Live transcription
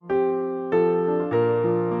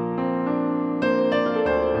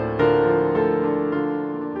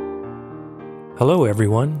Hello,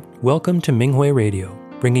 everyone. Welcome to Minghui Radio,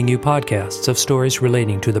 bringing you podcasts of stories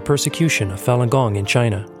relating to the persecution of Falun Gong in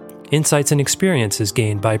China, insights and experiences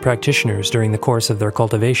gained by practitioners during the course of their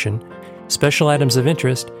cultivation, special items of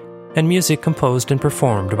interest, and music composed and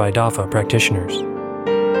performed by DAFA practitioners.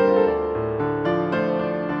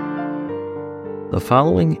 The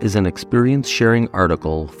following is an experience-sharing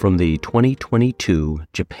article from the 2022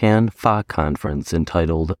 Japan Fa Conference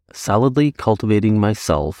entitled Solidly Cultivating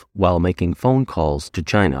Myself While Making Phone Calls to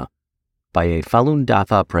China by a Falun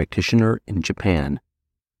Dafa practitioner in Japan.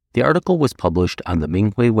 The article was published on the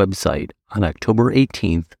Minghui website on October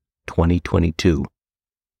 18, 2022.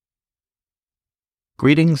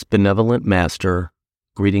 Greetings, benevolent master.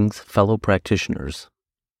 Greetings, fellow practitioners.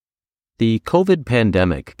 The COVID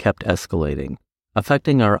pandemic kept escalating,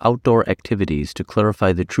 affecting our outdoor activities to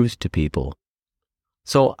clarify the truth to people.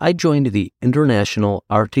 So I joined the international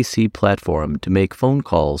RTC platform to make phone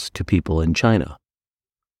calls to people in China.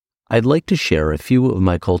 I'd like to share a few of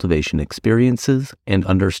my cultivation experiences and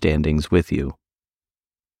understandings with you.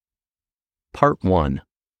 Part 1.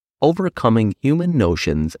 Overcoming Human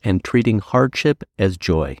Notions and Treating Hardship as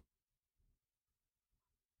Joy.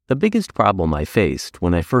 The biggest problem I faced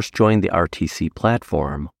when I first joined the RTC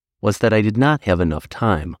platform was that I did not have enough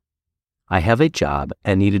time. I have a job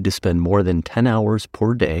and needed to spend more than 10 hours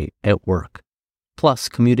per day at work, plus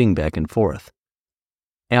commuting back and forth.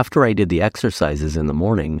 After I did the exercises in the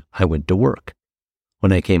morning, I went to work.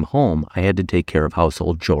 When I came home, I had to take care of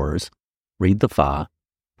household chores, read the Fa,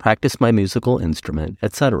 practice my musical instrument,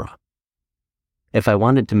 etc. If I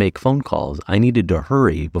wanted to make phone calls, I needed to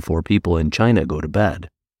hurry before people in China go to bed.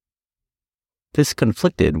 This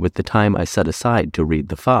conflicted with the time I set aside to read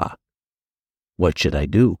the Fa. What should I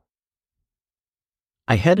do?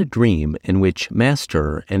 I had a dream in which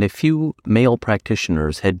Master and a few male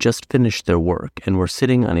practitioners had just finished their work and were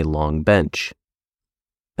sitting on a long bench.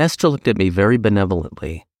 Master looked at me very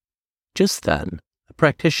benevolently. Just then, a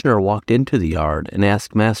practitioner walked into the yard and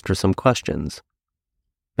asked Master some questions.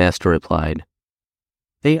 Master replied,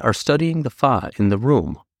 "They are studying the Fa in the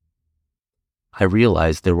room." I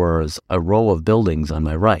realized there was a row of buildings on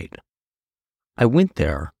my right. I went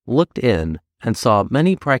there, looked in, and saw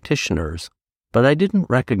many practitioners, but I didn't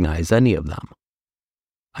recognize any of them.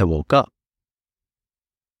 I woke up.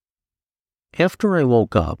 After I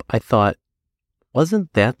woke up, I thought,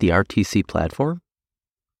 wasn't that the RTC platform?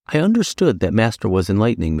 I understood that Master was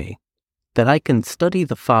enlightening me, that I can study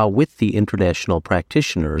the Fa with the international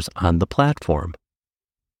practitioners on the platform.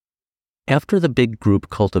 After the big group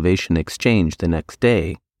cultivation exchange the next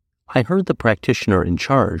day, I heard the practitioner in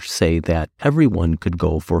charge say that everyone could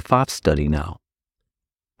go for Fa study now.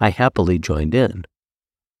 I happily joined in.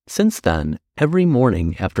 Since then, every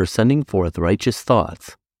morning after sending forth righteous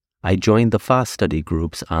thoughts, I joined the Fa study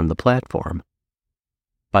groups on the platform.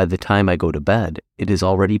 By the time I go to bed, it is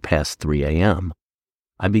already past 3 a.m.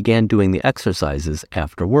 I began doing the exercises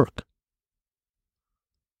after work.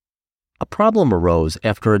 A problem arose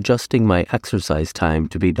after adjusting my exercise time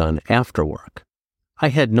to be done after work. I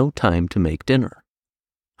had no time to make dinner.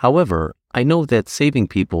 However, I know that saving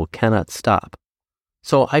people cannot stop,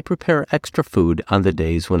 so I prepare extra food on the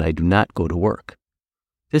days when I do not go to work.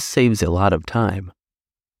 This saves a lot of time.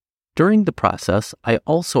 During the process, I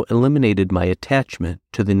also eliminated my attachment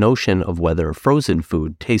to the notion of whether frozen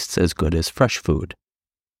food tastes as good as fresh food.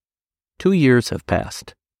 2 years have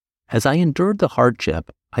passed. As I endured the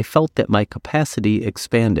hardship, I felt that my capacity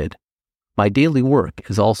expanded. My daily work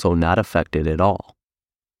is also not affected at all.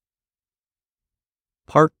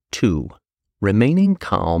 Part 2. Remaining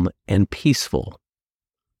Calm and Peaceful.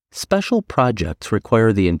 Special projects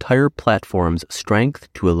require the entire platform's strength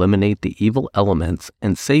to eliminate the evil elements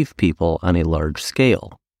and save people on a large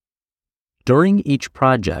scale. During each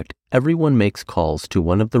project, everyone makes calls to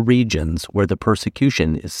one of the regions where the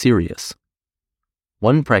persecution is serious.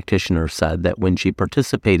 One practitioner said that when she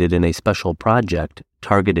participated in a special project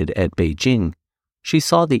targeted at Beijing, she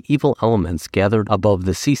saw the evil elements gathered above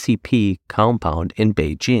the CCP compound in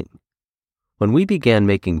Beijing. When we began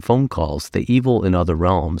making phone calls, the evil in other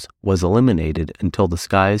realms was eliminated until the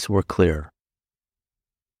skies were clear.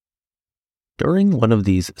 During one of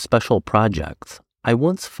these special projects, I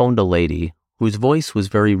once phoned a lady whose voice was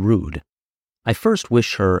very rude. I first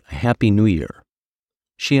wished her a Happy New Year.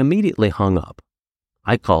 She immediately hung up.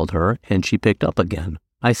 I called her, and she picked up again.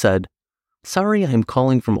 I said, "Sorry, I'm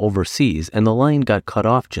calling from overseas, and the line got cut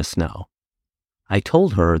off just now." I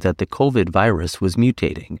told her that the COVID virus was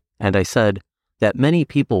mutating, and I said that many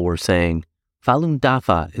people were saying, Falun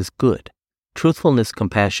Dafa is good. Truthfulness,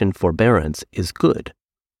 compassion, forbearance is good.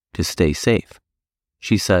 To stay safe.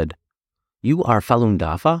 She said, "You are Falun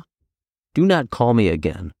Dafa?" Do not call me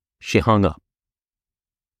again." She hung up.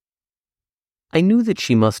 I knew that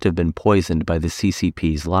she must have been poisoned by the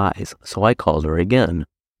CCP's lies, so I called her again.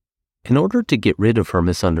 In order to get rid of her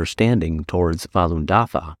misunderstanding towards Falun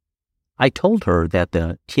Dafa, I told her that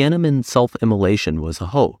the Tiananmen self-immolation was a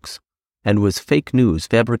hoax and was fake news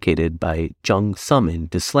fabricated by Jiang Zemin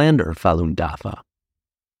to slander Falun Dafa.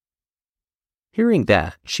 Hearing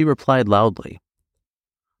that, she replied loudly,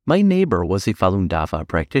 "My neighbor was a Falun Dafa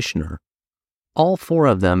practitioner. All 4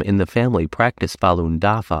 of them in the family practiced Falun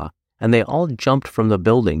Dafa, and they all jumped from the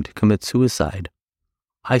building to commit suicide.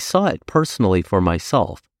 I saw it personally for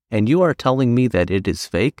myself, and you are telling me that it is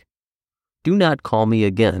fake? Do not call me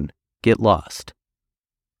again. Get lost."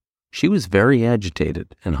 She was very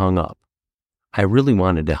agitated and hung up. I really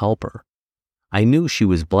wanted to help her. I knew she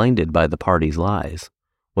was blinded by the party's lies,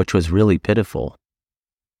 which was really pitiful.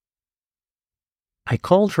 I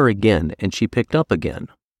called her again and she picked up again.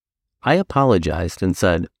 I apologized and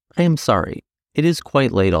said, "I am sorry. It is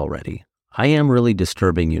quite late already. I am really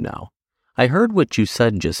disturbing you now. I heard what you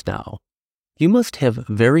said just now. You must have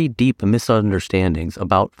very deep misunderstandings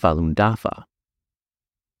about Falun Dafa.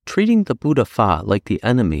 Treating the Buddha Fa like the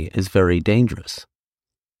enemy is very dangerous.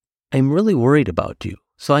 I'm really worried about you,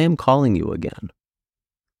 so I am calling you again.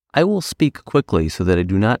 I will speak quickly so that I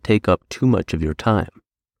do not take up too much of your time."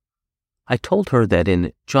 I told her that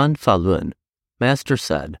in Zhuan Falun, Master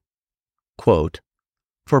said, quote,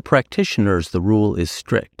 "For practitioners the rule is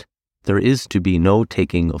strict. There is to be no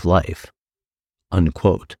taking of life."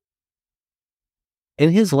 Unquote.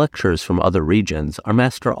 In his lectures from other regions, our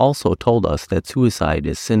master also told us that suicide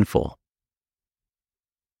is sinful.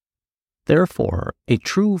 Therefore, a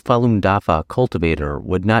true Falun Dafa cultivator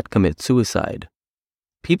would not commit suicide.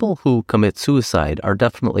 People who commit suicide are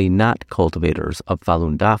definitely not cultivators of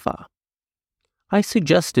Falun Dafa. I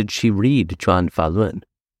suggested she read Zhuan Falun.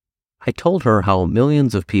 I told her how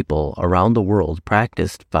millions of people around the world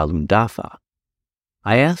practiced Falun Dafa.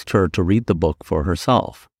 I asked her to read the book for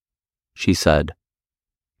herself. She said,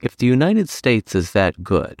 "If the United States is that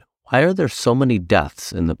good, why are there so many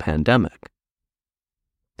deaths in the pandemic?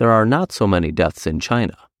 There are not so many deaths in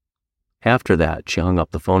China." After that, she hung up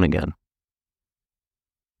the phone again.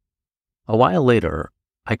 A while later,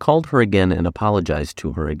 I called her again and apologized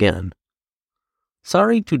to her again.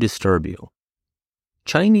 "Sorry to disturb you.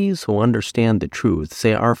 Chinese who understand the truth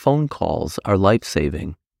say our phone calls are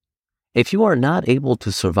life-saving. If you are not able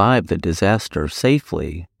to survive the disaster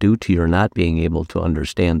safely due to your not being able to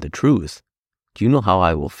understand the truth, do you know how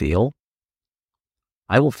I will feel?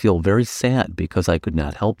 I will feel very sad because I could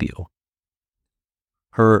not help you."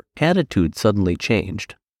 Her attitude suddenly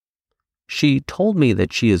changed. She told me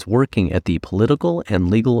that she is working at the Political and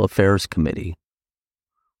Legal Affairs Committee.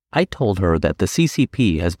 I told her that the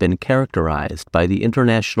CCP has been characterized by the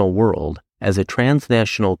international world as a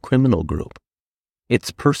transnational criminal group.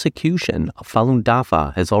 Its persecution of Falun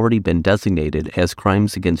Dafa has already been designated as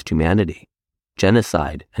crimes against humanity,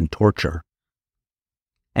 genocide, and torture,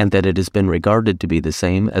 and that it has been regarded to be the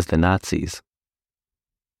same as the Nazis.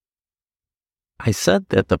 I said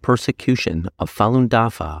that the persecution of Falun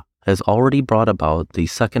Dafa has already brought about the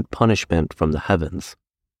second punishment from the heavens.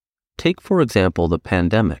 Take, for example, the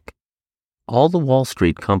pandemic. All the Wall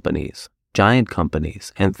Street companies, giant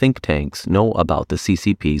companies, and think tanks know about the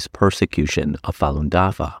CCP's persecution of Falun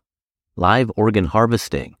Dafa, live organ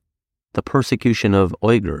harvesting, the persecution of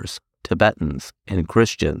Uyghurs, Tibetans, and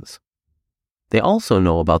Christians. They also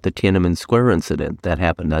know about the Tiananmen Square incident that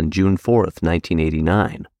happened on June 4th,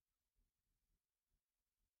 1989.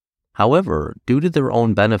 However, due to their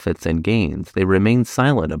own benefits and gains, they remain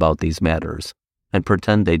silent about these matters and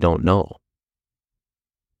pretend they don't know.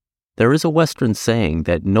 There is a Western saying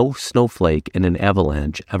that no snowflake in an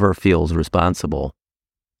avalanche ever feels responsible.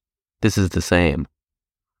 This is the same.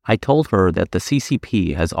 I told her that the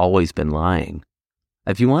CCP has always been lying.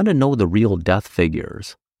 If you want to know the real death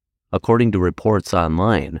figures, according to reports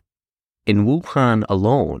online, in Wuhan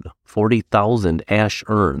alone, 40,000 ash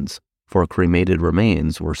urns for cremated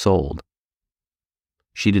remains were sold.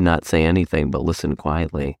 She did not say anything but listened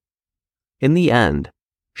quietly. In the end,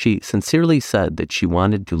 she sincerely said that she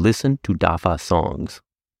wanted to listen to Dafa songs.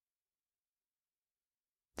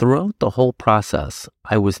 Throughout the whole process,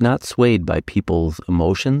 I was not swayed by people's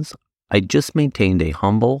emotions. I just maintained a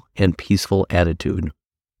humble and peaceful attitude.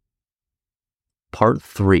 Part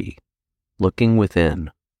 3. Looking Within.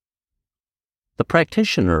 The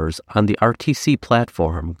practitioners on the RTC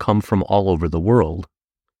platform come from all over the world.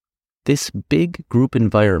 This big group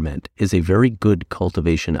environment is a very good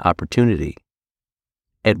cultivation opportunity.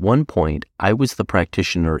 At one point, I was the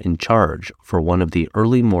practitioner in charge for one of the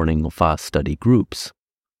early morning Fa study groups.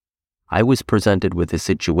 I was presented with a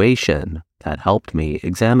situation that helped me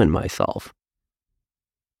examine myself.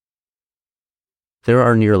 There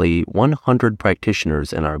are nearly 100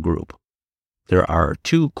 practitioners in our group. There are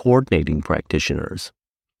 2 coordinating practitioners,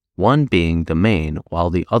 one being the main while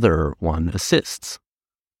the other one assists.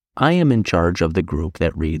 I am in charge of the group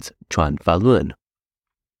that reads Chuan Fa Lun.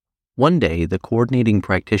 One day, the coordinating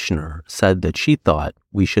practitioner said that she thought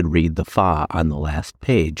we should read the Fa on the last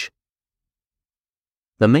page.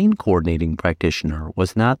 The main coordinating practitioner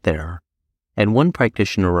was not there, and one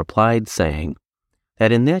practitioner replied saying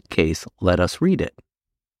that in that case, let us read it.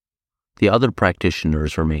 The other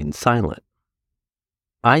practitioners remained silent.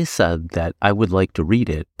 I said that I would like to read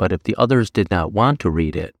it, but if the others did not want to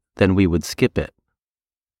read it, then we would skip it.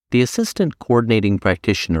 The assistant coordinating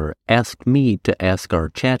practitioner asked me to ask our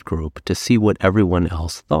chat group to see what everyone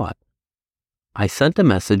else thought. I sent a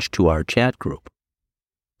message to our chat group.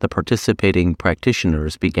 The participating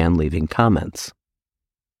practitioners began leaving comments.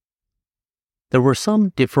 There were some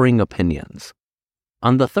differing opinions.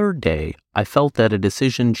 On the 3rd day, I felt that a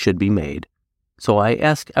decision should be made, so I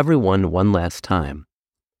asked everyone one last time.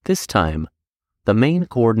 This time, the main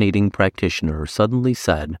coordinating practitioner suddenly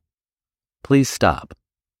said, "Please stop."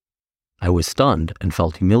 I was stunned and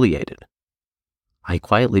felt humiliated. I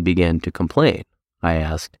quietly began to complain. I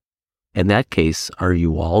asked, "In that case, are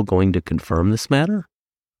you all going to confirm this matter?"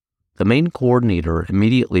 The main coordinator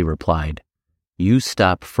immediately replied, "You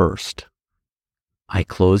stop first." I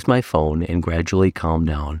closed my phone and gradually calmed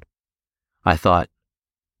down. I thought,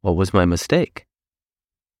 what was my mistake?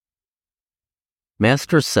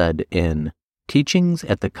 Master said in Teachings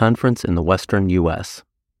at the Conference in the Western U.S.,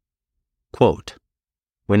 quote,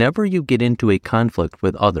 "Whenever you get into a conflict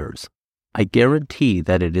with others, I guarantee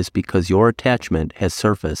that it is because your attachment has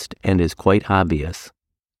surfaced and is quite obvious.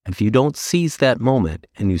 If you don't seize that moment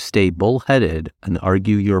and you stay bullheaded and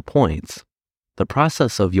argue your points, the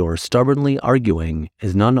process of your stubbornly arguing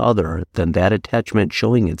is none other than that attachment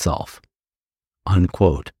showing itself."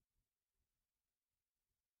 Unquote.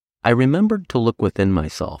 I remembered to look within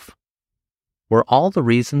myself. Were all the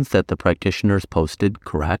reasons that the practitioners posted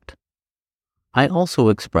correct? I also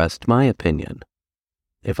expressed my opinion.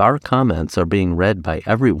 If our comments are being read by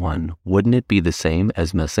everyone, wouldn't it be the same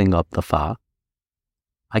as messing up the Fa?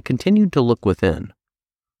 I continued to look within.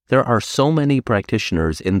 There are so many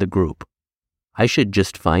practitioners in the group. I should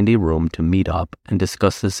just find a room to meet up and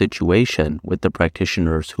discuss the situation with the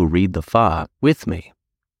practitioners who read the Fa with me.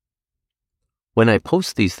 When I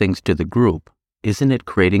post these things to the group, isn't it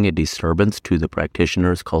creating a disturbance to the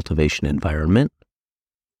practitioner's cultivation environment?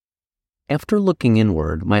 After looking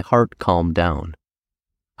inward, my heart calmed down.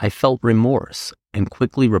 I felt remorse and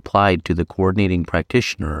quickly replied to the coordinating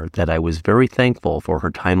practitioner that I was very thankful for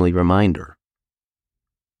her timely reminder.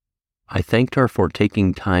 I thanked her for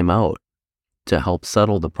taking time out to help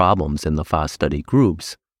settle the problems in the Fa study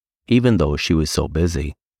groups, even though she was so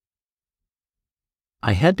busy.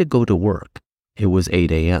 I had to go to work. It was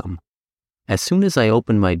 8 a.m. As soon as I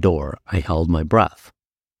opened my door, I held my breath.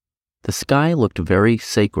 The sky looked very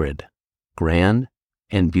sacred, grand,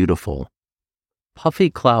 and beautiful. Puffy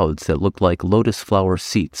clouds that looked like lotus flower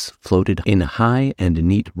seats floated in high and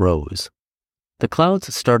neat rows. The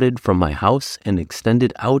clouds started from my house and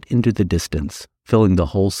extended out into the distance, filling the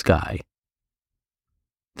whole sky.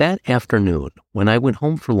 That afternoon, when I went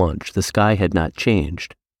home for lunch, the sky had not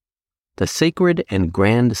changed. The sacred and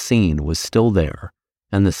grand scene was still there,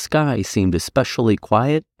 and the sky seemed especially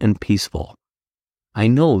quiet and peaceful. I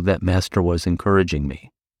know that Master was encouraging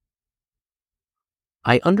me.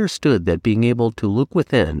 I understood that being able to look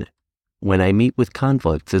within when I meet with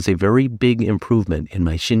conflicts is a very big improvement in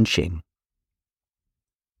my Xinxing.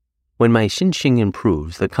 When my Xinxing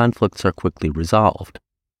improves, the conflicts are quickly resolved.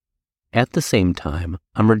 At the same time,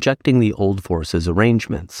 I'm rejecting the old forces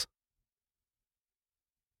arrangements.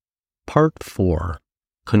 Part 4.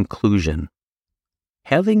 Conclusion.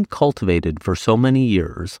 Having cultivated for so many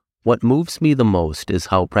years, what moves me the most is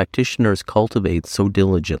how practitioners cultivate so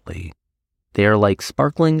diligently. They are like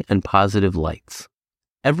sparkling and positive lights.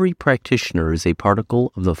 Every practitioner is a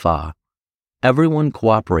particle of the Fa. Everyone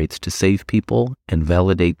cooperates to save people and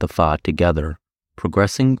validate the Fa together,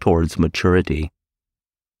 progressing towards maturity.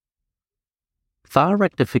 Fa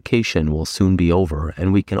rectification will soon be over,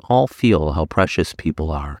 and we can all feel how precious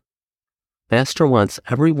people are. Master wants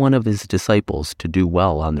every one of his disciples to do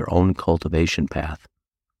well on their own cultivation path.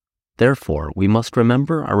 Therefore, we must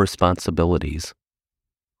remember our responsibilities.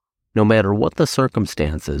 No matter what the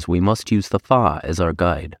circumstances, we must use the Fa as our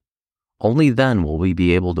guide. Only then will we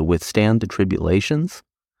be able to withstand the tribulations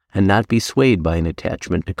and not be swayed by an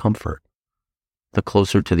attachment to comfort. The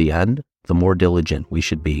closer to the end, the more diligent we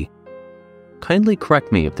should be. Kindly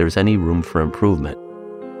correct me if there's any room for improvement.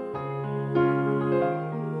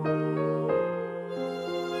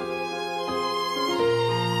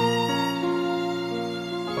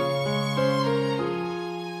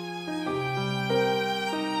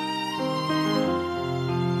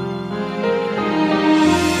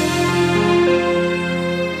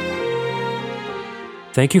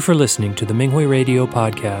 Thank you for listening to the Minghui Radio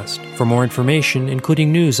podcast. For more information,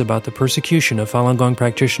 including news about the persecution of Falun Gong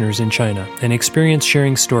practitioners in China and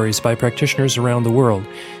experience-sharing stories by practitioners around the world,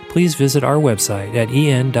 please visit our website at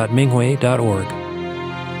en.minghui.org.